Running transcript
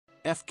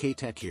FK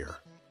Tech here.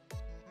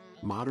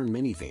 Modern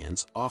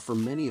minivans offer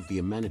many of the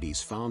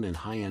amenities found in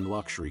high-end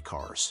luxury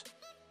cars.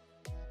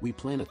 We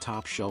planned a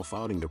top-shelf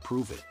outing to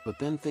prove it, but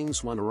then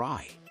things went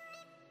awry.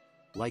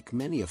 Like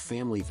many a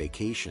family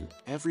vacation,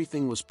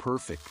 everything was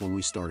perfect when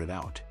we started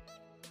out.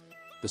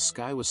 The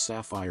sky was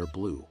sapphire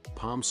blue,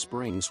 Palm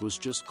Springs was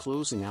just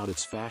closing out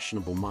its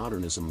fashionable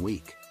Modernism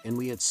week, and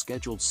we had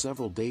scheduled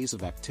several days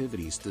of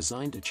activities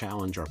designed to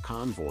challenge our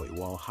convoy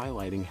while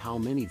highlighting how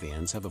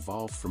minivans have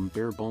evolved from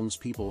bare-bones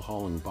people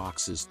hauling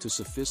boxes to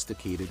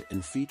sophisticated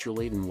and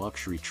feature-laden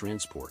luxury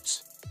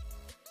transports.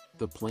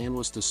 The plan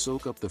was to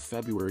soak up the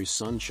February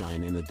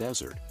sunshine in the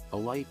desert,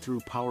 alight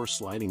through power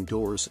sliding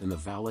doors in the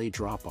valet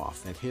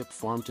drop-off at hip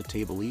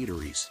farm-to-table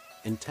eateries,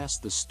 and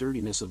test the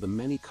sturdiness of the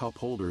many cup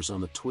holders on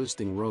the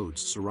twisting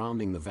roads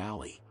surrounding the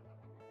valley.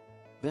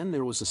 Then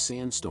there was a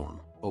sandstorm,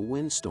 a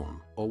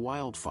windstorm, a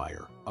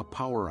wildfire, a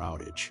power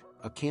outage,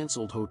 a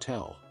canceled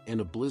hotel,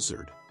 and a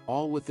blizzard,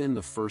 all within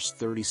the first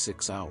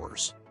 36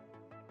 hours.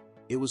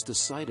 It was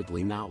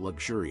decidedly not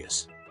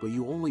luxurious, but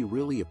you only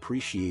really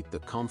appreciate the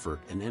comfort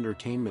and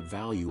entertainment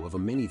value of a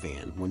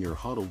minivan when you're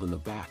huddled in the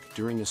back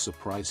during a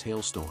surprise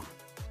hailstorm.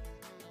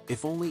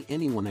 If only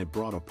anyone had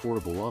brought a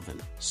portable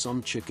oven,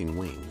 some chicken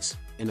wings,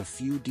 and a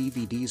few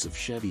DVDs of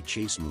Chevy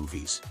Chase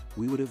movies,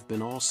 we would have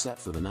been all set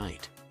for the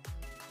night.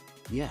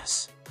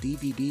 Yes,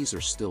 DVDs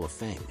are still a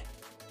thing.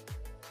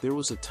 There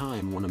was a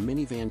time when a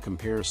minivan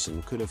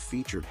comparison could have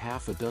featured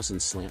half a dozen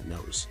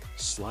slant-nose,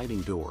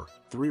 sliding door,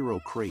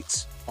 three-row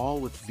crates, all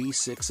with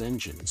V6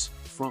 engines,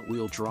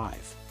 front-wheel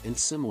drive, and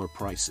similar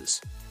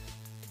prices.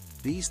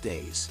 These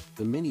days,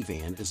 the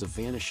minivan is a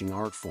vanishing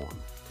art form,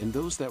 and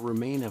those that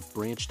remain have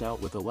branched out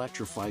with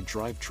electrified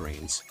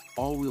drivetrains,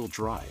 all-wheel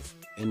drive,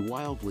 and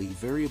wildly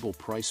variable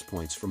price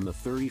points from the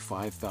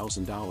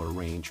 $35,000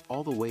 range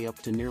all the way up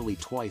to nearly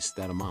twice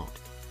that amount.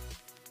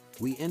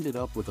 We ended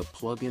up with a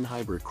plug-in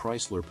hybrid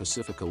Chrysler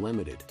Pacifica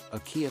Limited, a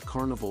Kia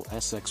Carnival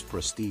SX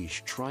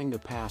Prestige trying to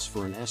pass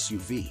for an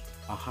SUV,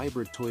 a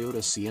hybrid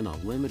Toyota Sienna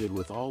Limited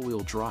with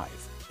all-wheel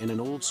drive, and an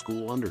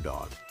old-school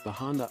underdog, the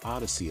Honda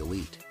Odyssey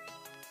Elite.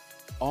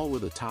 All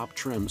with the top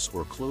trims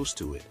or close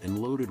to it and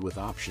loaded with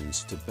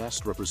options to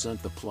best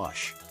represent the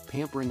plush,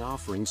 pampering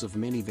offerings of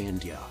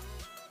minivandia.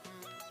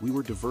 We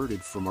were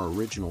diverted from our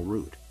original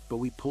route, but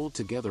we pulled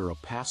together a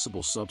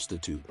passable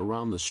substitute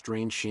around the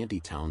strange shanty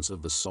towns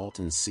of the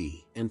Salton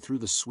Sea and through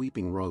the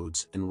sweeping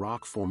roads and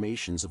rock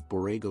formations of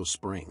Borrego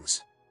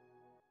Springs.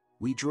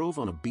 We drove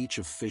on a beach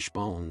of fish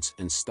bones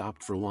and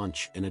stopped for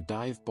lunch in a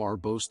dive bar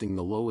boasting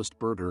the lowest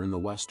burger in the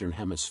Western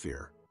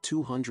Hemisphere,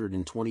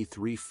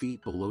 223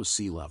 feet below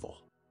sea level.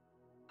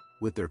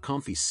 With their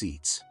comfy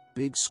seats,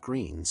 big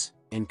screens,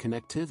 and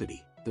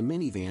connectivity, the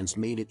minivans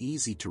made it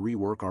easy to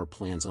rework our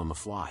plans on the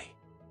fly.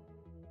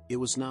 It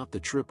was not the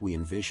trip we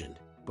envisioned,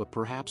 but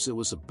perhaps it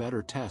was a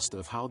better test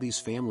of how these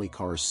family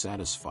cars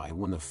satisfy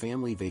when the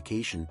family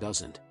vacation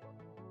doesn't.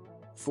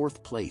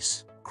 Fourth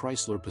place,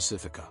 Chrysler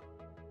Pacifica.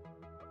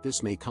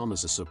 This may come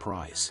as a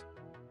surprise.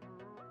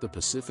 The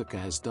Pacifica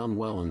has done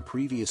well in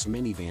previous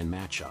minivan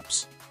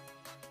matchups.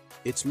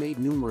 It's made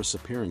numerous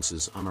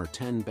appearances on our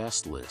 10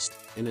 best list,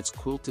 and its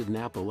quilted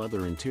Napa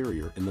leather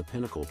interior in the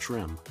pinnacle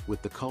trim,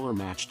 with the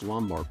color-matched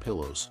lumbar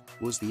pillows,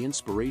 was the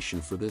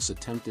inspiration for this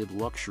attempted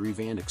luxury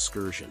van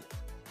excursion.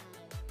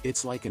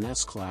 It's like an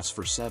S-Class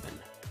for 7.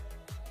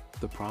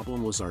 The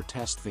problem was our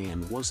test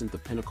van wasn't the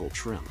pinnacle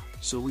trim,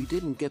 so we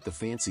didn't get the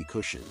fancy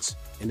cushions,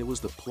 and it was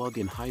the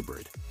plug-in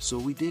hybrid, so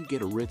we did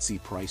get a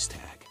ritzy price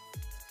tag.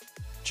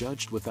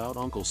 Judged without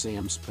Uncle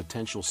Sam's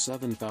potential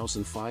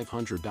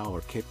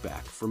 $7,500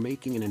 kickback for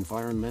making an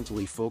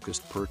environmentally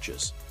focused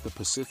purchase, the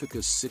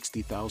Pacifica's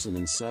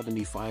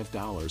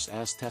 $60,075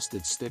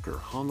 as-tested sticker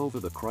hung over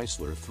the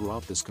Chrysler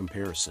throughout this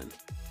comparison.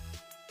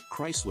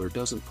 Chrysler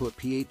doesn't put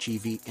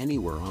PHEV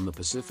anywhere on the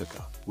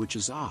Pacifica, which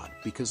is odd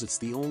because it's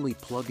the only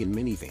plug-in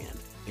minivan,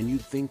 and you'd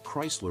think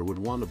Chrysler would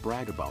want to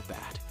brag about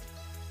that.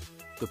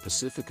 The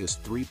Pacifica's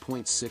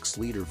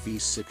 3.6-liter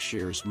V6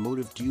 shares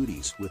motive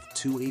duties with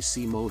two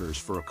AC motors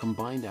for a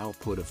combined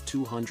output of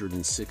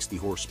 260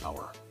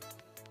 horsepower.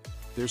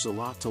 There's a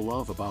lot to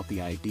love about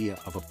the idea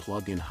of a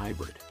plug-in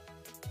hybrid.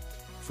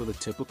 For the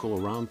typical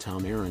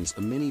around-town errands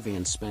a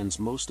minivan spends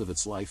most of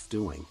its life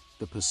doing,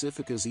 the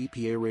Pacifica's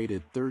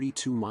EPA-rated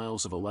 32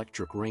 miles of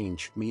electric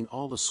range mean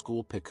all the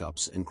school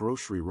pickups and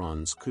grocery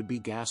runs could be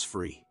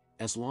gas-free,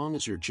 as long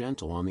as you're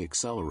gentle on the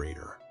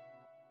accelerator.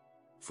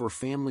 For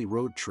family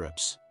road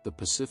trips, the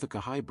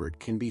Pacifica Hybrid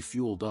can be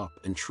fueled up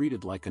and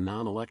treated like a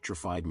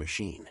non-electrified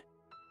machine.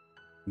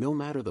 No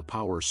matter the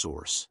power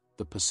source,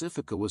 the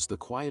Pacifica was the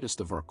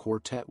quietest of our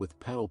quartet with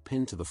pedal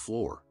pinned to the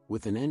floor,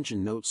 with an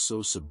engine note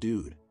so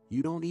subdued,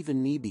 you don't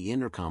even need the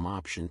intercom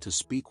option to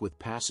speak with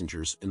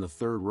passengers in the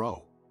third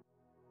row.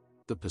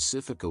 The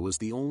Pacifica was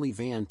the only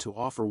van to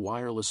offer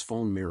wireless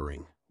phone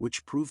mirroring,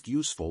 which proved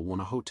useful when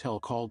a hotel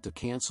called to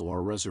cancel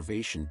our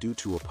reservation due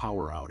to a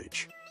power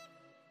outage.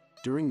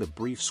 During the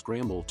brief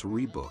scramble to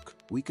rebook,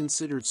 we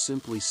considered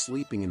simply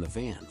sleeping in the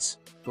vans,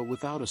 but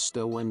without a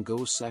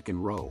stow-and-go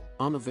second row,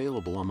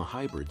 unavailable on the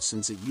hybrid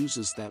since it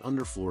uses that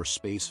underfloor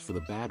space for the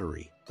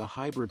battery. The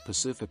hybrid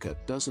Pacifica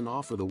doesn't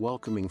offer the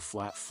welcoming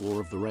flat floor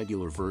of the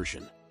regular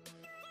version.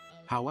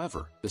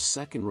 However, the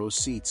second row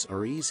seats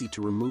are easy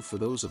to remove for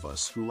those of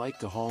us who like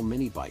to haul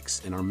mini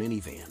bikes in our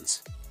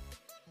minivans.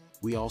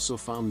 We also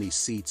found these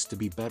seats to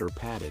be better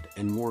padded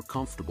and more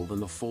comfortable than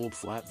the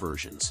fold-flat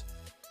versions.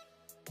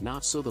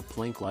 Not so the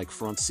plank-like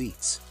front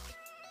seats.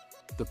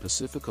 The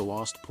Pacifica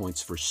lost points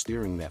for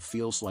steering that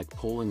feels like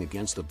pulling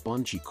against a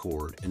bungee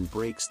cord and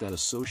brakes that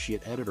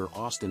associate editor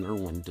Austin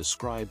Irwin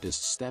described as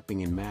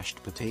stepping in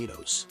mashed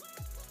potatoes.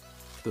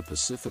 The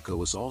Pacifica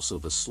was also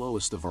the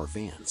slowest of our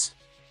vans.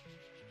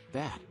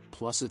 That,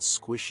 plus its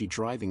squishy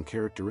driving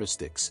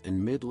characteristics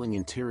and middling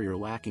interior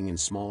lacking in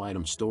small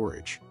item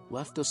storage,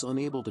 left us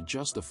unable to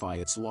justify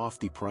its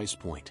lofty price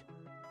point.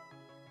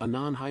 A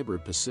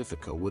non-hybrid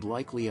Pacifica would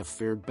likely have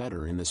fared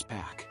better in this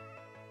pack.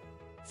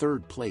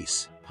 Third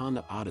place,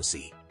 Honda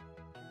Odyssey.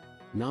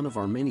 None of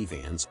our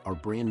minivans are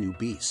brand new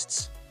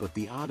beasts, but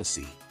the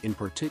Odyssey, in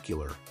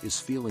particular, is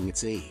feeling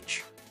its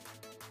age.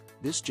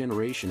 This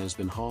generation has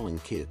been hauling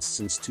kids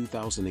since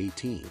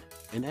 2018,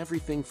 and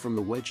everything from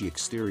the wedgy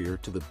exterior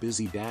to the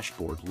busy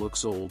dashboard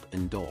looks old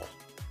and dull.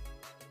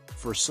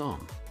 For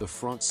some, the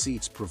front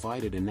seats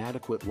provided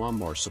inadequate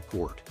lumbar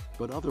support,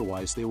 but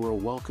otherwise they were a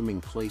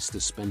welcoming place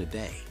to spend a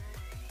day.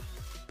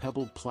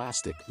 Pebbled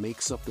plastic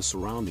makes up the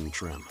surrounding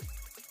trim.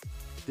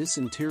 This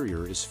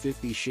interior is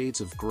 50 shades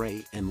of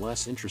gray and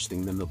less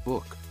interesting than the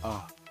book,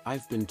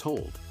 I've been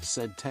told,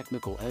 said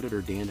technical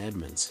editor Dan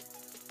Edmonds.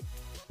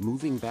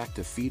 Moving back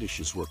to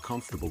fetishes we're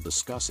comfortable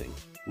discussing,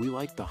 we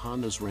like the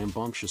Honda's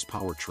rambunctious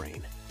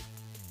powertrain.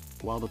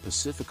 While the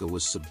Pacifica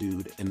was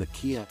subdued and the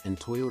Kia and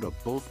Toyota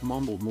both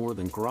mumbled more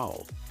than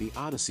growled, the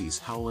Odyssey's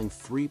howling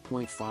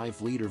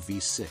 3.5-liter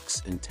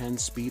V6 and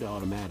 10-speed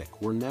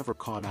automatic were never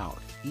caught out,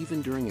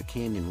 even during a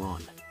canyon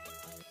run.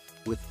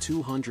 With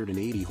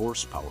 280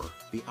 horsepower,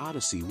 the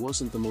Odyssey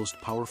wasn't the most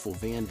powerful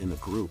van in the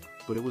group,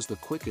 but it was the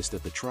quickest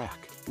at the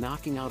track,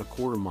 knocking out a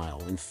quarter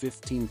mile in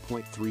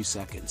 15.3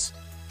 seconds.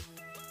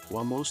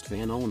 While most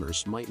van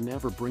owners might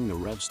never bring the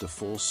revs to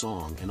full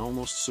song and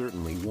almost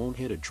certainly won't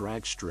hit a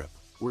drag strip,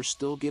 we're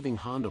still giving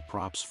Honda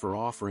props for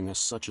offering us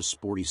such a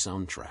sporty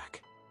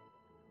soundtrack.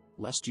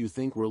 Lest you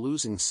think we're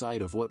losing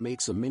sight of what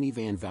makes a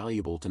minivan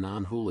valuable to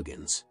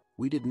non-hooligans,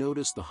 we did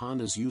notice the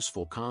Honda's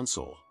useful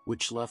console,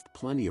 which left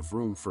plenty of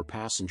room for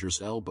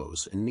passengers'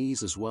 elbows and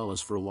knees as well as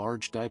for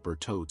large diaper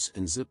totes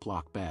and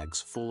Ziploc bags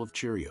full of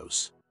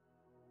Cheerios.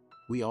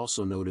 We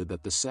also noted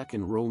that the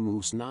second row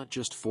moves not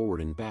just forward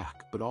and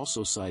back but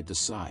also side to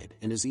side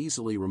and is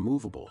easily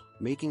removable,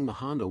 making the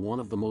Honda one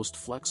of the most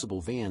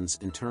flexible vans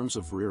in terms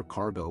of rear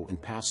cargo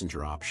and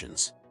passenger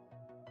options.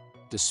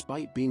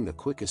 Despite being the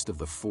quickest of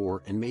the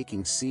four and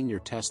making senior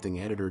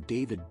testing editor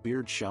David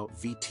Beard shout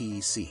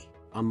VTEC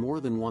on more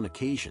than one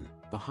occasion,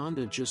 the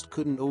Honda just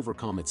couldn't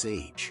overcome its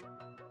age.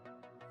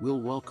 We'll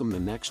welcome the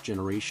next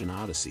generation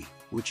Odyssey,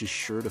 which is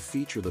sure to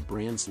feature the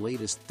brand's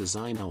latest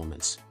design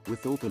elements,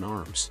 with open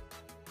arms.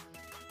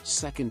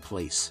 Second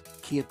place,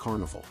 Kia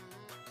Carnival.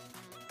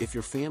 If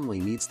your family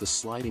needs the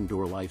sliding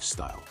door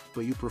lifestyle,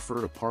 but you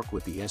prefer to park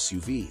with the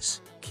SUVs,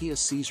 Kia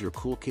sees your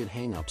cool kid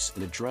hang-ups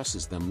and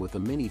addresses them with a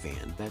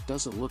minivan that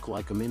doesn't look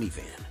like a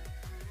minivan.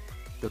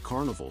 The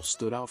Carnival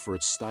stood out for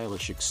its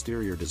stylish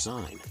exterior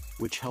design,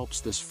 which helps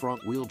this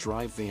front-wheel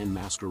drive van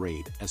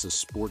masquerade as a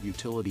sport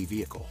utility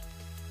vehicle.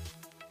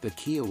 The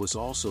Kia was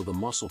also the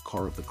muscle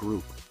car of the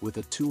group, with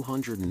a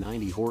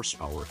 290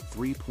 horsepower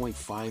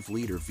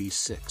 3.5-liter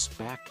V6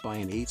 backed by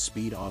an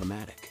 8-speed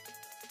automatic.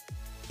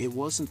 It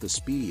wasn't the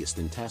speediest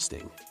in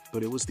testing,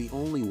 but it was the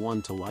only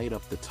one to light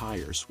up the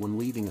tires when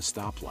leaving a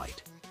stoplight.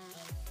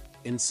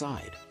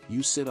 Inside,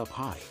 you sit up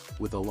high,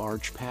 with a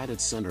large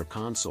padded center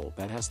console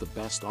that has the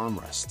best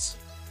armrests.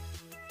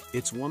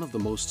 It's one of the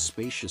most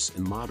spacious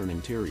and modern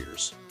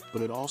interiors,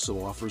 but it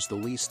also offers the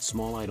least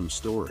small item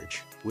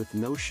storage, with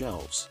no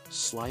shelves,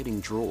 sliding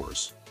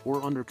drawers,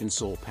 or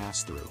under-console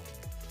pass-through.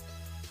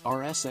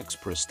 Our SX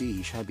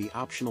Prestige had the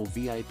optional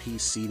VIP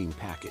seating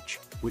package,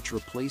 which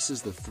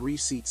replaces the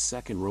 3-seat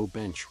second-row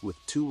bench with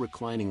 2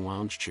 reclining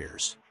lounge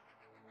chairs.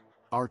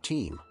 Our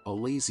team, a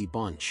lazy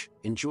bunch,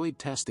 enjoyed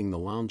testing the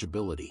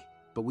loungeability,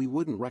 but we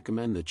wouldn't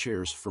recommend the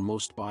chairs for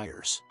most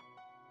buyers.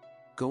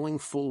 Going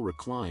full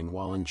recline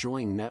while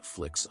enjoying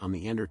Netflix on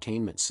the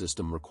entertainment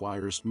system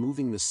requires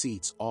moving the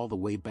seats all the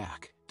way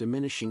back,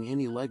 diminishing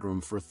any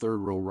legroom for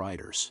third-row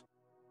riders.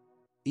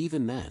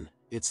 Even then,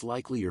 it's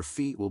likely your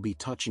feet will be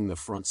touching the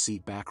front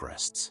seat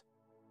backrests.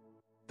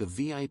 The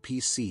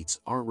VIP seats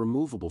aren't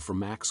removable for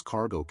max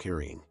cargo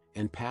carrying,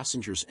 and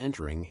passengers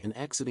entering and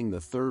exiting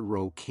the third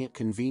row can't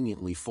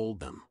conveniently fold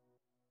them.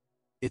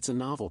 It's a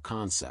novel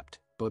concept,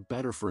 but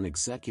better for an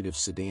executive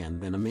sedan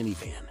than a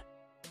minivan.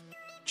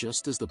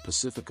 Just as the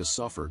Pacifica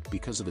suffered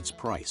because of its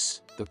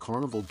price, the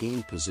Carnival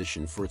gained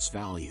position for its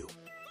value.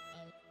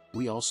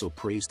 We also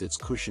praised its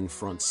cushioned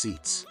front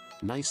seats,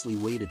 nicely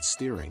weighted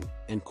steering,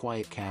 and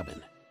quiet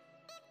cabin.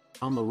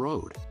 On the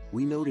road,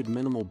 we noted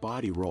minimal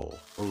body roll,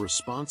 a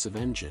responsive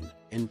engine,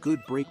 and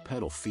good brake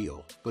pedal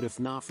feel, but if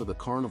not for the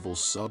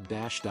Carnival's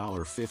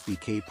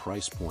sub-$50K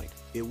price point,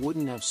 it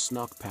wouldn't have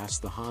snuck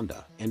past the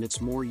Honda and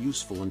its more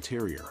useful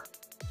interior.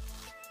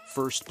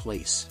 First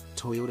place,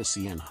 Toyota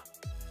Sienna.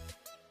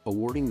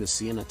 Awarding the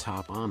Sienna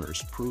top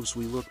honors proves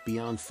we look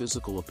beyond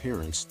physical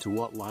appearance to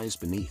what lies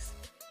beneath.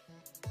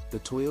 The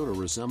Toyota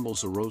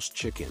resembles a roast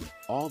chicken,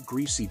 all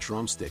greasy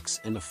drumsticks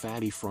and a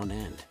fatty front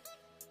end.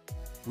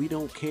 We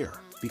don't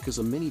care, because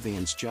a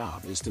minivan's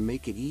job is to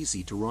make it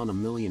easy to run a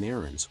million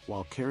errands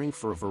while caring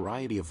for a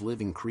variety of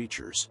living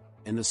creatures,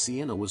 and the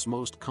Sienna was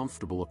most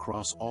comfortable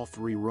across all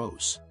 3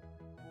 rows.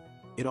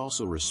 It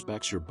also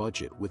respects your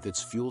budget with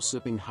its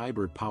fuel-sipping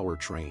hybrid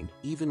powertrain,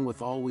 even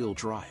with all-wheel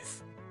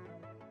drive.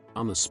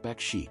 On the spec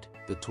sheet,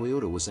 the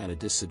Toyota was at a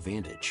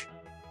disadvantage.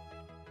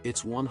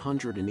 Its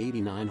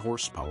 189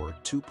 horsepower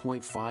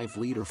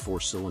 2.5-liter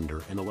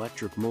 4-cylinder and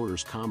electric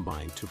motors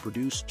combined to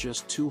produce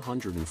just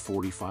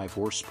 245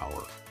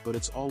 horsepower, but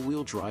its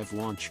all-wheel drive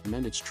launch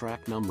meant its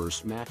track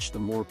numbers matched the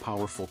more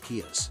powerful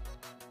Kias.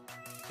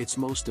 Its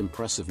most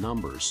impressive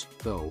numbers,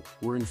 though,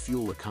 were in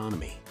fuel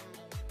economy.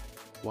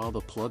 While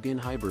the plug-in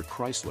hybrid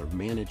Chrysler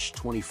managed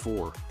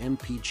 24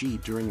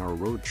 mpg during our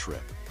road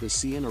trip, the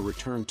Sienna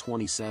returned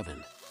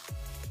 27.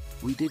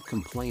 We did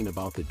complain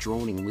about the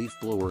droning leaf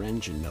blower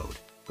engine note,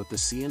 but the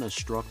Sienna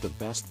struck the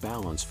best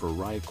balance for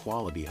ride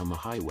quality on the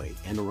highway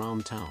and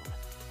around town.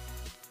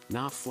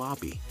 Not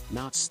floppy,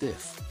 not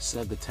stiff,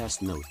 said the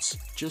test notes,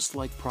 just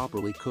like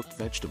properly cooked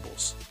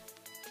vegetables.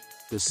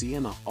 The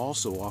Sienna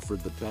also offered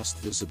the best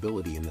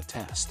visibility in the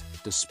test,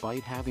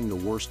 despite having the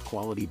worst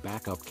quality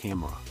backup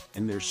camera,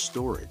 and there's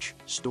storage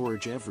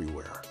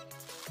everywhere.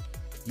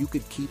 You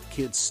could keep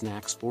kids'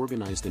 snacks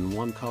organized in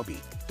one cubby,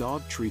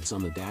 dog treats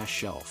on the dash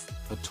shelf,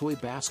 a toy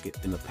basket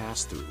in the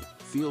pass-through,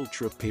 field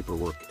trip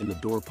paperwork in the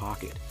door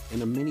pocket,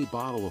 and a mini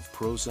bottle of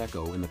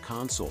Prosecco in the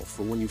console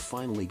for when you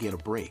finally get a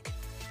break.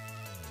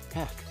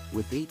 Heck,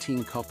 with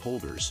 18 cup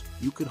holders,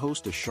 you could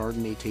host a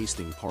Chardonnay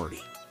tasting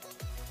party.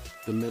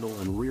 The middle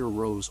and rear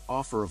rows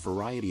offer a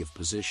variety of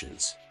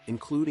positions,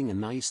 including a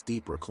nice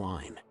deep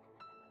recline.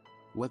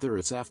 Whether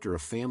it's after a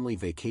family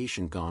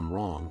vacation gone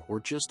wrong or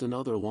just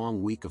another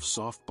long week of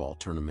softball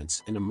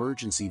tournaments and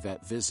emergency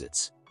vet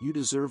visits, you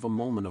deserve a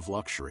moment of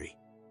luxury.